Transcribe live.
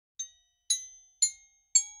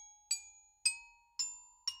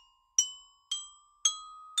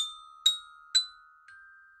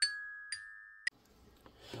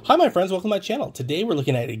Hi my friends, welcome to my channel. Today we're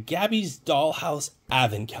looking at a Gabby's Dollhouse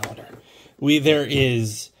Advent Calendar. There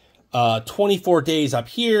is 24 days up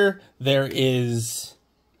here. There is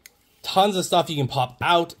tons of stuff you can pop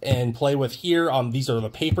out and play with here. These are the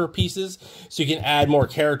paper pieces, so you can add more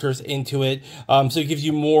characters into it. So it gives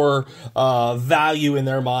you more value in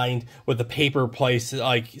their mind with the paper place,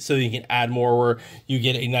 so you can add more where you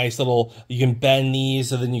get a nice little, you can bend these,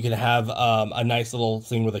 so then you can have a nice little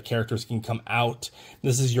thing where the characters can come out.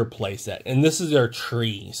 This is your play set, and this is their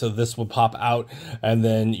tree. So this will pop out, and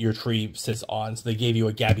then your tree sits on. So they gave you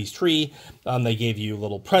a Gabby's tree. They gave you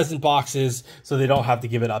little present boxes, so they don't have to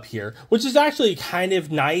give it up here, which is actually kind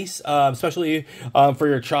of nice, especially for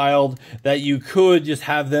your child, that you could just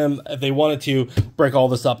have them, if they wanted to, break all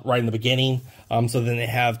this up right in the beginning. So then they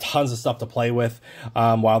have tons of stuff to play with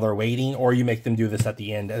while they're waiting, or you make them do this at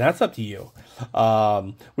the end, and that's up to you.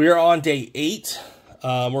 We are on day 8.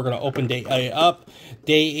 We're going to open day 8 up.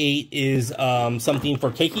 Day 8 is something for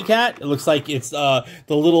Cakey Cat. It looks like it's the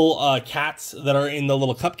little cats that are in the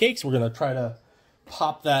little cupcakes. We're going to try to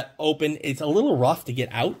pop that open. It's a little rough to get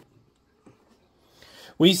out.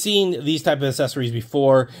 We've seen these type of accessories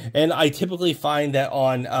before, and I typically find that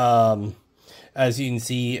on, as you can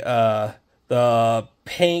see, the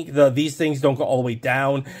pink, these things don't go all the way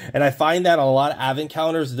down, and I find that on a lot of advent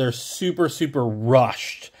calendars, they're super, super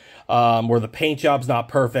rushed. Where the paint job's not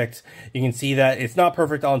perfect. You can see that it's not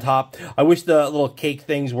perfect on top. I wish the little cake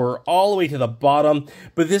things were all the way to the bottom,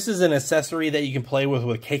 but this is an accessory that you can play with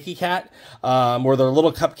Cakey Cat, where they're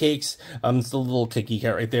little cupcakes. It's the little Cakey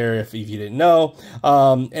Cat right there, if you didn't know.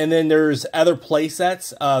 And then there's other play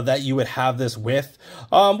sets that you would have this with.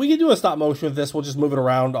 We can do a stop motion with this. We'll just move it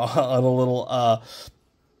around on a little,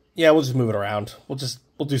 yeah, we'll just move it around. We'll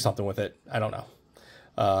do something with it. I don't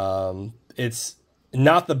know. It's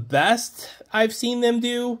not the best I've seen them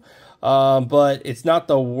do, but it's not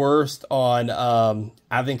the worst on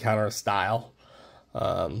advent calendar style.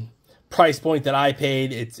 Price point that I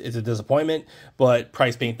paid, it's a disappointment, but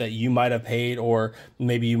price point that you might have paid, or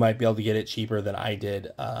maybe you might be able to get it cheaper than I did.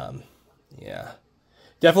 Yeah.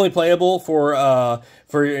 Definitely playable for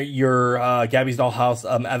your Gabby's Dollhouse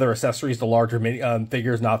other accessories, the larger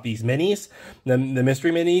figures, not these minis, the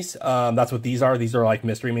mystery minis. That's what these are. These are like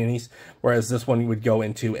mystery minis, whereas this one would go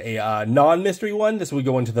into a non-mystery one. This would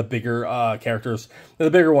go into the bigger characters.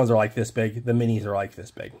 The bigger ones are like this big. The minis are like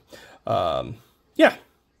this big. Yeah.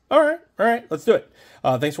 All right, let's do it.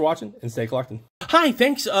 Thanks for watching, and stay collecting. Hi,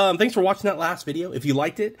 thanks for watching that last video. If you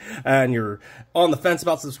liked it and you're on the fence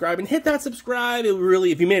about subscribing, hit that subscribe. It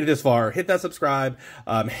really, if you made it this far, hit that subscribe,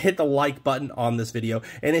 hit the like button on this video.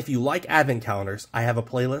 And if you like advent calendars, I have a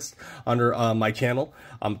playlist under my channel.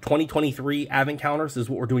 2023 advent calendars is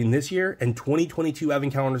what we're doing this year, and 2022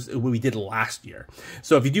 advent calendars is what we did last year.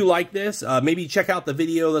 So if you do like this, maybe check out the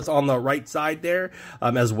video that's on the right side there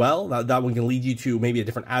as well. That one can lead you to maybe a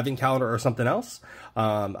different advent calendar or something else.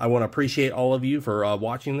 I want to appreciate all of you for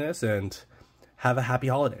watching this, and have a happy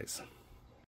holidays.